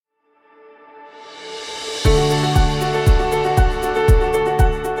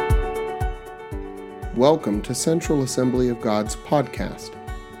Welcome to Central Assembly of God's podcast.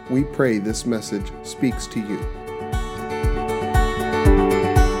 We pray this message speaks to you.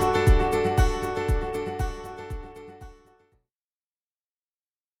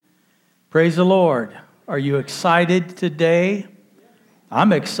 Praise the Lord. Are you excited today?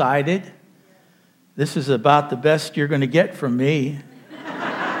 I'm excited. This is about the best you're going to get from me.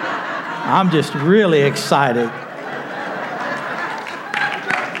 I'm just really excited.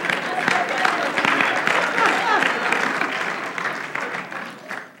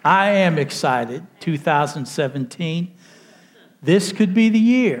 I am excited. 2017. This could be the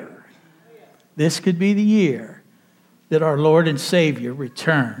year. This could be the year that our Lord and Savior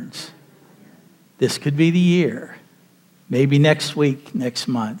returns. This could be the year. Maybe next week, next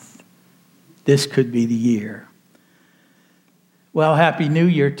month. This could be the year. Well, Happy New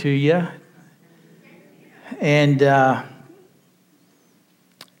Year to you. And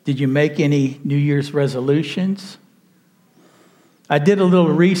did you make any New Year's resolutions? I did a little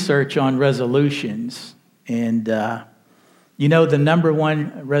research on resolutions. And the number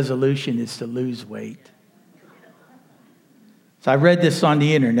one resolution is to lose weight. So I read this on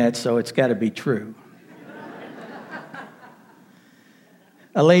the internet, so it's got to be true.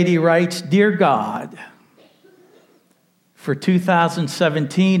 A lady writes, "Dear God, for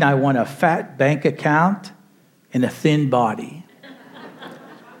 2017, I want a fat bank account and a thin body."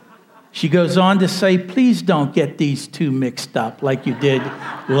 She goes on to say, "Please don't get these two mixed up like you did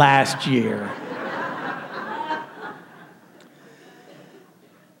last year."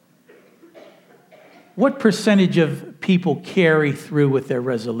 What percentage of people carry through with their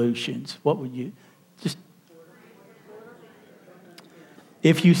resolutions? What would you just...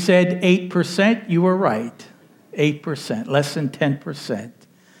 If you said 8%, you were right. 8%, less than 10%.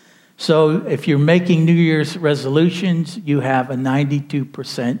 So if you're making New Year's resolutions, you have a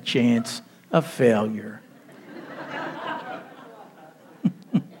 92% chance of failure.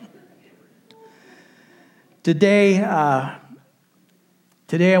 Today I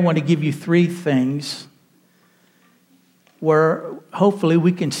want to give you three things where hopefully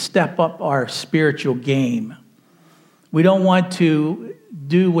we can step up our spiritual game. We don't want to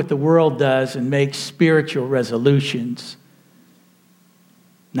do what the world does and make spiritual resolutions.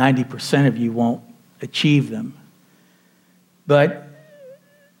 90% of you won't achieve them. But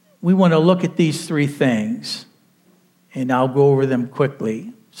we want to look at these three things, and I'll go over them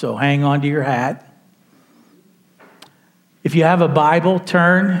quickly. So hang on to your hat. If you have a Bible,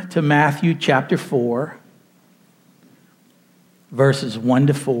 turn to Matthew chapter 4, verses 1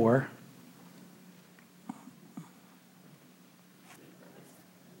 to 4.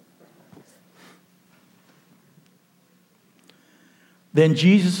 Then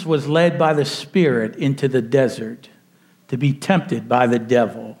Jesus was led by the Spirit into the desert to be tempted by the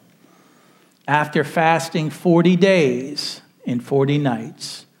devil. After fasting 40 days and 40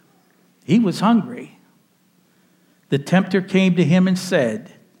 nights, he was hungry. The tempter came to him and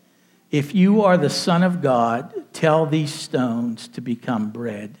said, "If you are the Son of God, tell these stones to become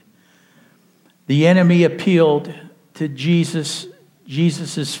bread." The enemy appealed to Jesus'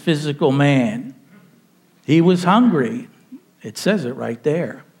 physical man. He was hungry. It says it right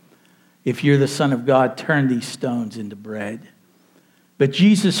there. If you're the Son of God, turn these stones into bread. But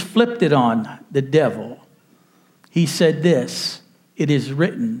Jesus flipped it on the devil. He said this, "It is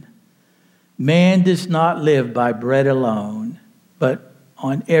written, man does not live by bread alone, but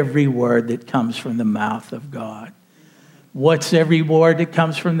on every word that comes from the mouth of God." What's every word that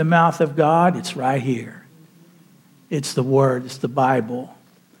comes from the mouth of God? It's right here. It's the word. It's the Bible.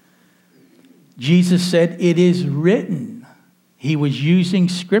 Jesus said, "It is written." He was using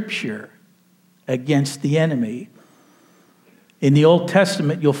Scripture against the enemy. In the Old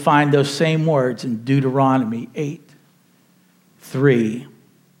Testament, you'll find those same words in Deuteronomy 8:3.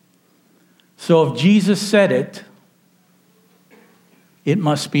 So if Jesus said it, it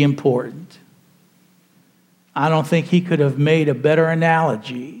must be important. I don't think he could have made a better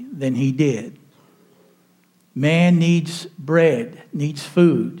analogy than he did. Man needs bread, needs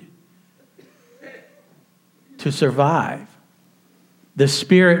food to survive. The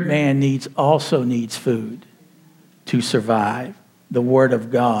spirit man also needs food to survive, the Word of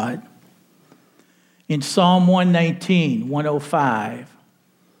God. In Psalm 119, 105,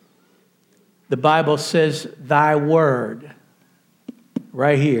 the Bible says, "Thy word,"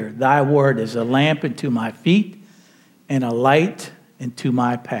 right here, "thy word is a lamp unto my feet and a light unto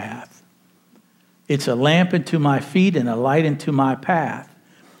my path." It's a lamp unto my feet and a light unto my path.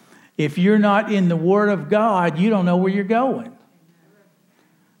 If you're not in the Word of God, you don't know where you're going.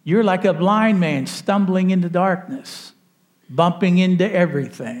 You're like a blind man stumbling into darkness, bumping into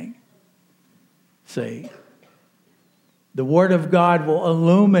everything. See, the Word of God will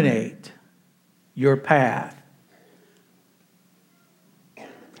illuminate your path.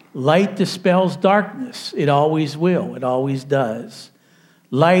 Light dispels darkness. It always will. It always does.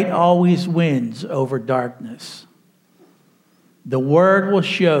 Light always wins over darkness. The Word will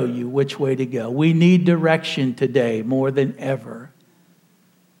show you which way to go. We need direction today more than ever.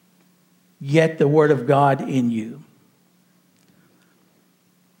 Get the Word of God in you.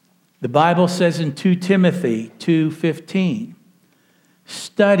 The Bible says in 2 Timothy 2:15,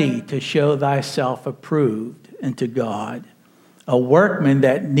 study to show thyself approved unto God, a workman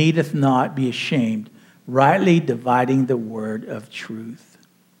that needeth not be ashamed, rightly dividing the word of truth.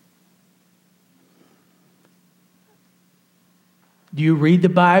 Do you read the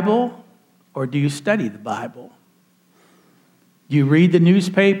Bible or do you study the Bible? Do you read the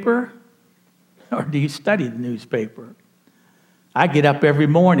newspaper or do you study the newspaper? I get up every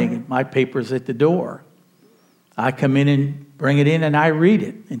morning and my paper's at the door. I come in and bring it in and I read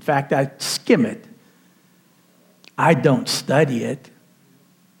it. In fact, I skim it. I don't study it.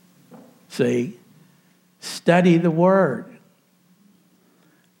 See, study the Word.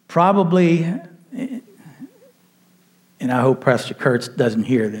 Probably, and I hope Pastor Kurtz doesn't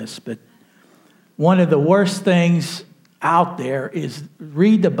hear this, but one of the worst things out there is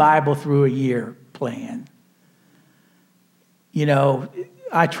read the Bible through a year plan. You know,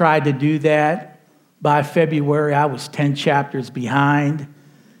 I tried to do that. By February, I was 10 chapters behind.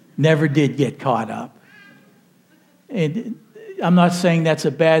 Never did get caught up. And I'm not saying that's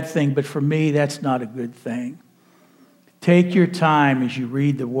a bad thing, but for me, that's not a good thing. Take your time as you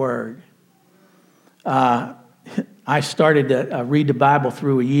read the Word. I started to read the Bible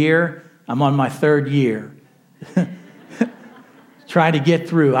through a year. I'm on my third year. Trying to get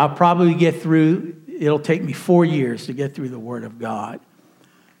through. I'll probably get through. It'll take me 4 years to get through the Word of God.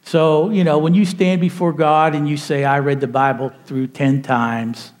 So, you know, when you stand before God and you say, I read the Bible through 10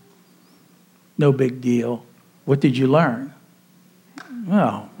 times, no big deal. What did you learn?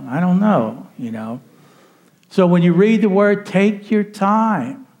 Well, I don't know, you know. So when you read the Word, take your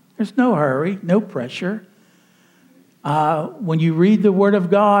time. There's no hurry, no pressure. When you read the Word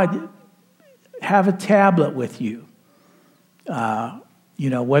of God, have a tablet with you. You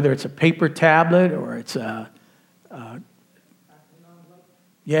know, whether it's a paper tablet or it's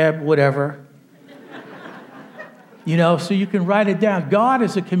whatever. You know, so you can write it down. God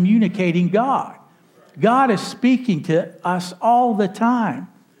is a communicating God. God is speaking to us all the time.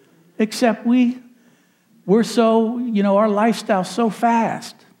 Except we're so, you know, our lifestyle's so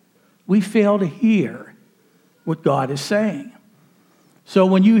fast. We fail to hear what God is saying. So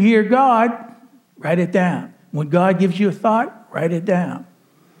when you hear God, write it down. When God gives you a thought, write it down.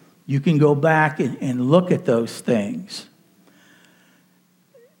 You can go back and look at those things.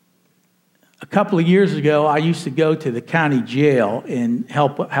 A couple of years ago, I used to go to the county jail and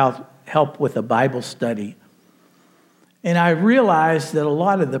help with a Bible study. And I realized that a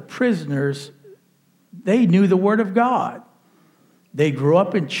lot of the prisoners, they knew the Word of God. They grew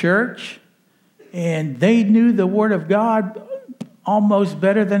up in church, and they knew the Word of God almost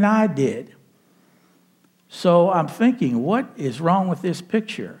better than I did. So I'm thinking, what is wrong with this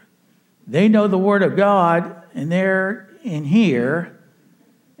picture? They know the Word of God, and they're in here,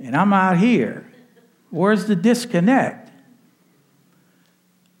 and I'm out here. Where's the disconnect?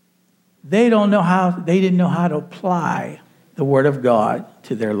 They didn't know how to apply the Word of God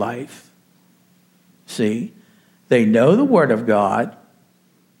to their life. See, they know the Word of God,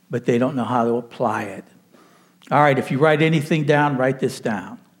 but they don't know how to apply it. All right, if you write anything down, write this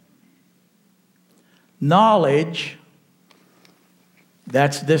down. Knowledge,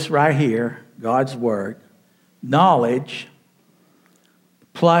 that's this right here, God's Word. Knowledge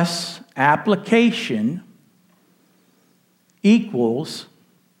plus application equals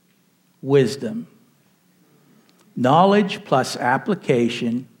wisdom. Knowledge plus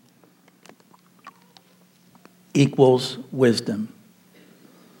application equals wisdom.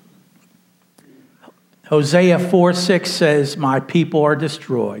 Hosea 4:6 says, my people are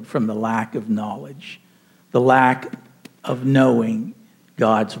destroyed from the lack of knowledge, the lack of knowing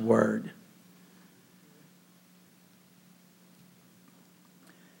God's Word.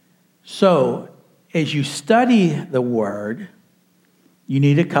 So, as you study the Word, you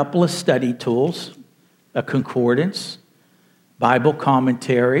need a couple of study tools, a concordance, Bible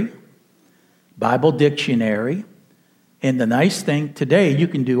commentary, Bible dictionary, and the nice thing, today you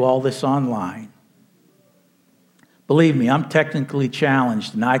can do all this online. Believe me, I'm technically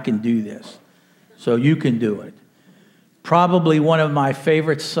challenged and I can do this, so you can do it. Probably one of my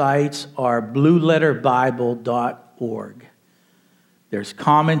favorite sites are blueletterbible.org. There's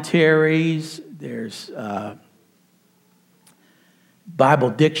commentaries, There's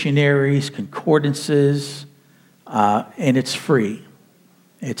Bible dictionaries, concordances, and it's free.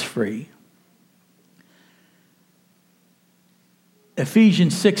 It's free.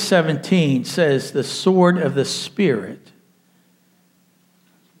 Ephesians 6:17 says the sword of the Spirit,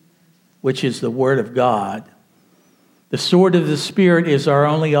 which is the Word of God. The sword of the Spirit is our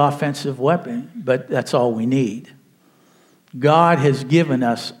only offensive weapon, but that's all we need. God has given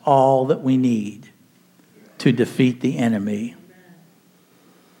us all that we need to defeat the enemy.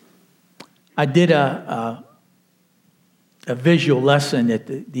 I did a visual lesson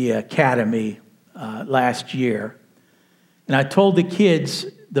at the academy last year. And I told the kids,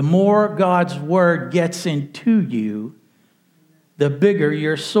 the more God's word gets into you, the bigger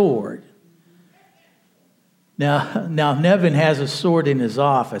your sword. Now Nevin has a sword in his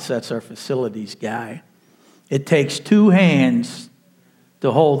office. That's our facilities guy. It takes 2 hands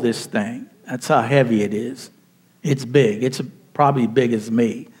to hold this thing. That's how heavy it is. It's big. It's probably big as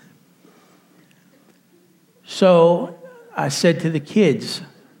me. So I said to the kids,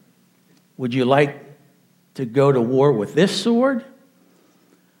 would you like to go to war with this sword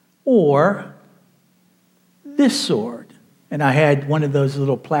or this sword? And I had one of those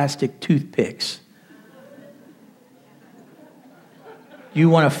little plastic toothpicks. You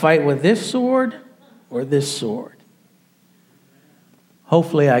want to fight with this sword or this sword?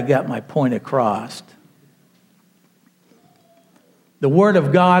 Hopefully I got my point across. The Word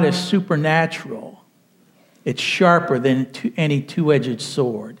of God is supernatural. It's sharper than any two-edged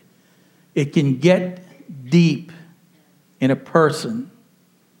sword. It can get deep in a person.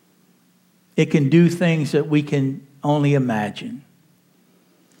 It can do things that we can only imagine.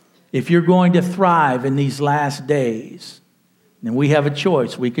 If you're going to thrive in these last days, then we have a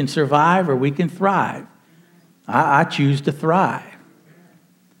choice. We can survive or we can thrive. I choose to thrive.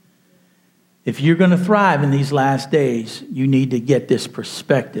 If you're going to thrive in these last days, you need to get this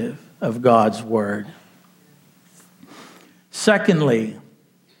perspective of God's Word. Secondly,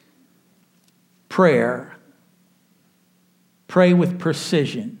 prayer. Pray with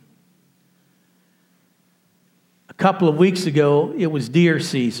precision. A couple of weeks ago, it was deer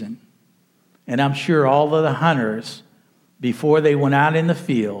season. And I'm sure all of the hunters, before they went out in the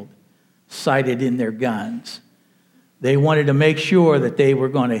field, sighted in their guns. They wanted to make sure that they were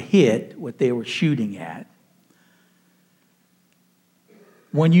going to hit what they were shooting at.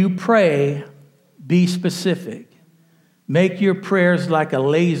 When you pray, be specific. Make your prayers like a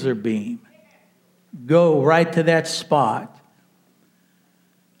laser beam. Go right to that spot.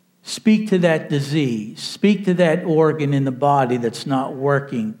 Speak to that disease. Speak to that organ in the body that's not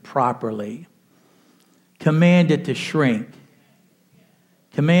working properly. Command it to shrink.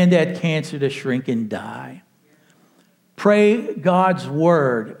 Command that cancer to shrink and die. Pray God's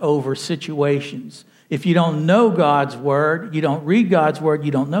word over situations. If you don't know God's word, you don't read God's word,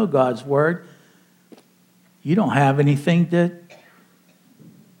 you don't know God's word, you don't have anything to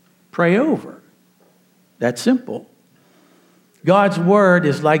pray over. That's simple. God's word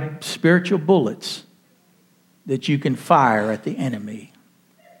is like spiritual bullets that you can fire at the enemy.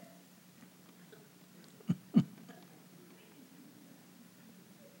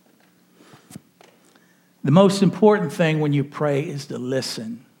 The most important thing when you pray is to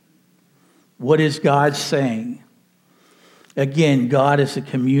listen. What is God saying? Again, God is a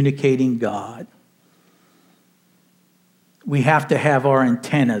communicating God. We have to have our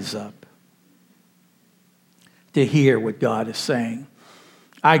antennas up to hear what God is saying.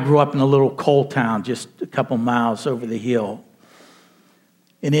 I grew up in a little coal town just a couple miles over the hill.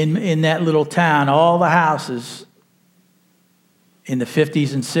 And in that little town, all the houses in the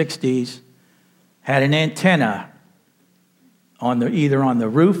 50s and 60s had an antenna either on the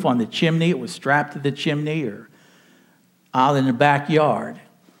roof, on the chimney. It was strapped to the chimney or out in the backyard.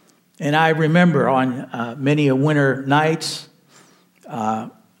 And I remember on many a winter nights,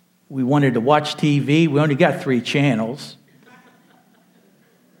 we wanted to watch TV. We only got 3 channels.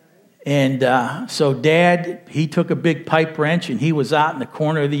 And so Dad, he took a big pipe wrench and he was out in the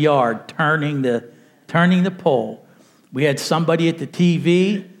corner of the yard turning the pole. We had somebody at the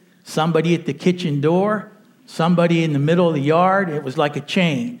TV, somebody at the kitchen door, somebody in the middle of the yard. It was like a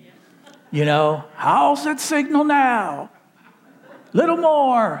chain. You know, how's that signal now? Little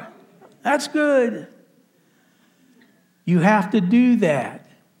more. That's good. You have to do that.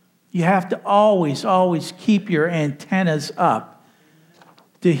 You have to always keep your antennas up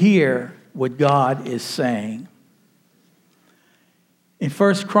to hear what God is saying. In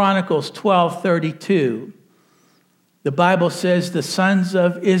 1 Chronicles 12:32, the Bible says the sons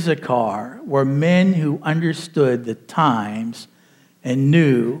of Issachar were men who understood the times and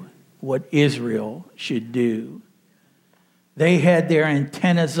knew what Israel should do. They had their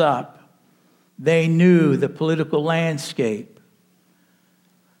antennas up. They knew the political landscape.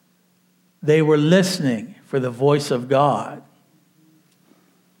 They were listening for the voice of God.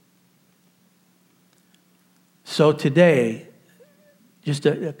 So today, just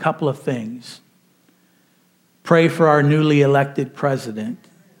a couple of things. Pray for our newly elected president,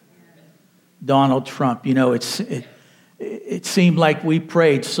 Donald Trump. You know, it seemed like we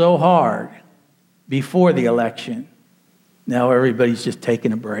prayed so hard before the election. Now everybody's just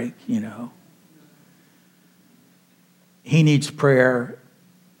taking a break, you know. He needs prayer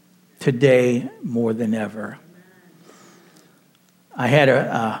today more than ever. I had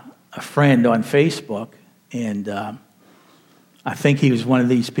a friend on Facebook, and I think he was one of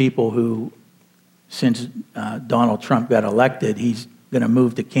these people who, since Donald Trump got elected, he's going to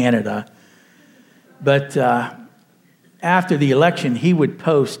move to Canada. But after the election, he would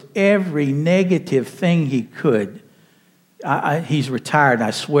post every negative thing he could. He's retired, and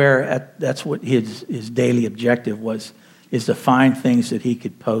I swear that's what his daily objective was, is to find things that he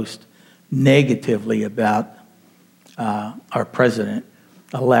could post negatively about our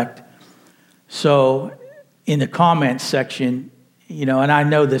president-elect. So in the comments section, you know, and I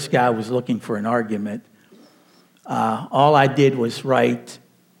know this guy was looking for an argument. All I did was write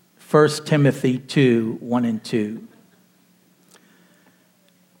 1 Timothy 2, 1 and 2.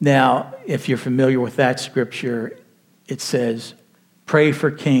 Now, if you're familiar with that scripture, it says, pray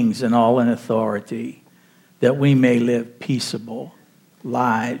for kings and all in authority, that we may live peaceable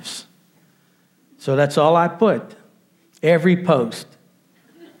lives. So that's all I put. Every post.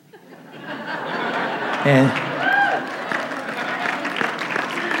 And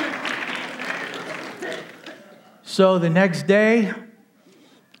so the next day,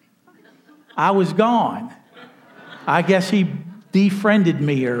 I was gone. I guess he defriended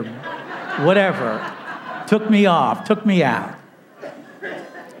me or whatever. Took me off, took me out.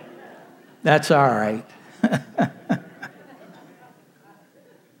 That's all right.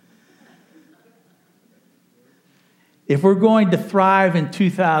 If we're going to thrive in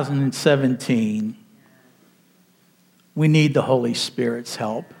 2017, we need the Holy Spirit's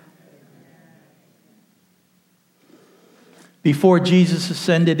help. Before Jesus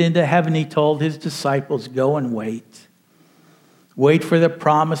ascended into heaven, he told his disciples, go and wait. Wait for the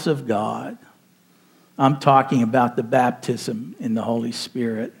promise of God. I'm talking about the baptism in the Holy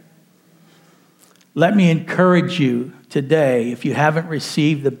Spirit. Let me encourage you today, if you haven't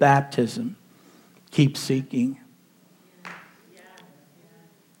received the baptism, keep seeking.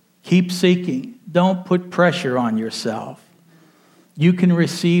 Keep seeking. Don't put pressure on yourself. You can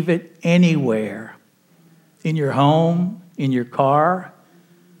receive it anywhere. In your home, in your car,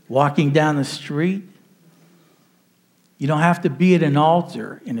 walking down the street. You don't have to be at an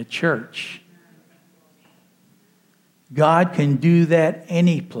altar in a church. God can do that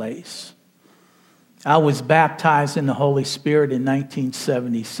any place. I was baptized in the Holy Spirit in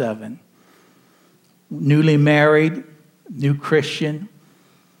 1977. Newly married, new Christian.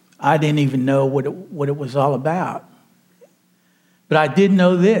 I didn't even know what it was all about. But I did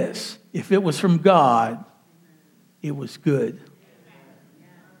know this. If it was from God, it was good.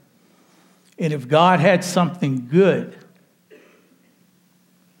 And if God had something good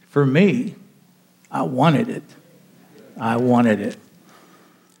for me, I wanted it. I wanted it.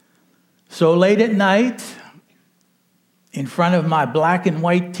 So late at night, in front of my black and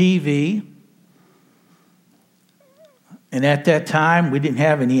white TV, and at that time, we didn't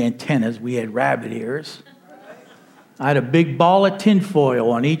have any antennas. We had rabbit ears. I had a big ball of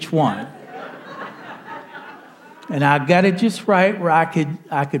tinfoil on each one. And I got it just right where I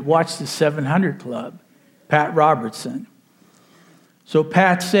could watch the 700 Club, Pat Robertson. So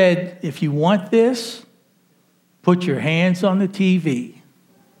Pat said, if you want this, put your hands on the TV.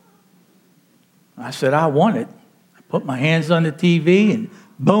 I said, I want it. I put my hands on the TV and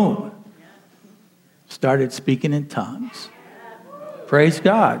boom, started speaking in tongues. Praise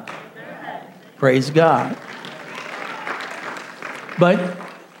God. Praise God. But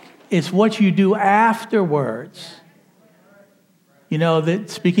it's what you do afterwards. You know, that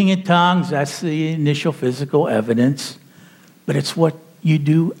speaking in tongues, that's the initial physical evidence. But it's what you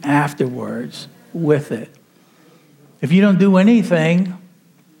do afterwards with it. If you don't do anything,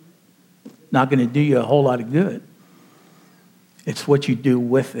 not going to do you a whole lot of good. It's what you do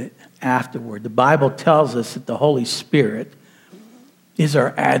with it afterward. The Bible tells us that the Holy Spirit is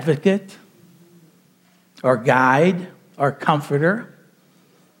our advocate, our guide, our comforter,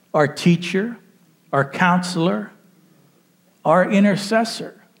 our teacher, our counselor, our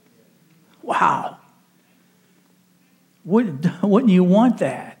intercessor. Wow. Wouldn't you want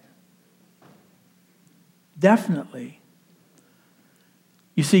that? Definitely.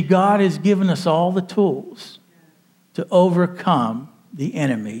 You see, God has given us all the tools to overcome the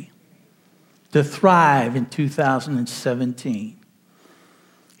enemy, to thrive in 2017.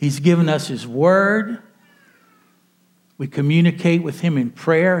 He's given us His Word. We communicate with Him in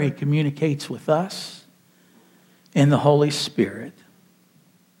prayer. He communicates with us in the Holy Spirit.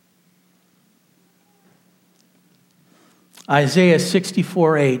 Isaiah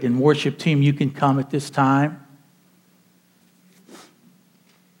 64:8, and worship team, you can come at this time.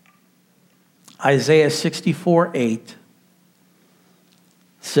 Isaiah 64:8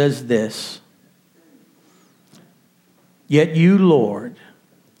 says this, "Yet you, Lord,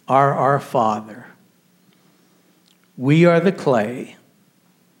 are our Father. We are the clay.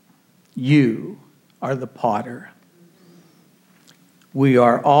 You are the potter. We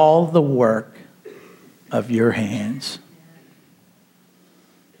are all the work of your hands."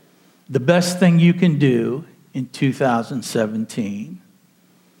 The best thing you can do in 2017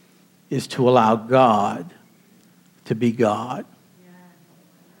 is to allow God to be God.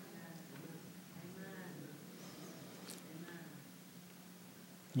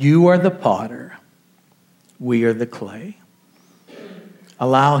 You are the potter. We are the clay.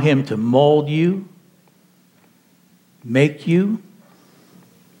 Allow Him to mold you, make you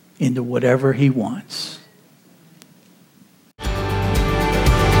into whatever He wants.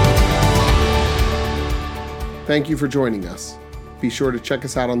 Thank you for joining us. Be sure to check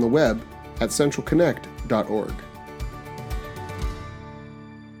us out on the web at centralconnect.org.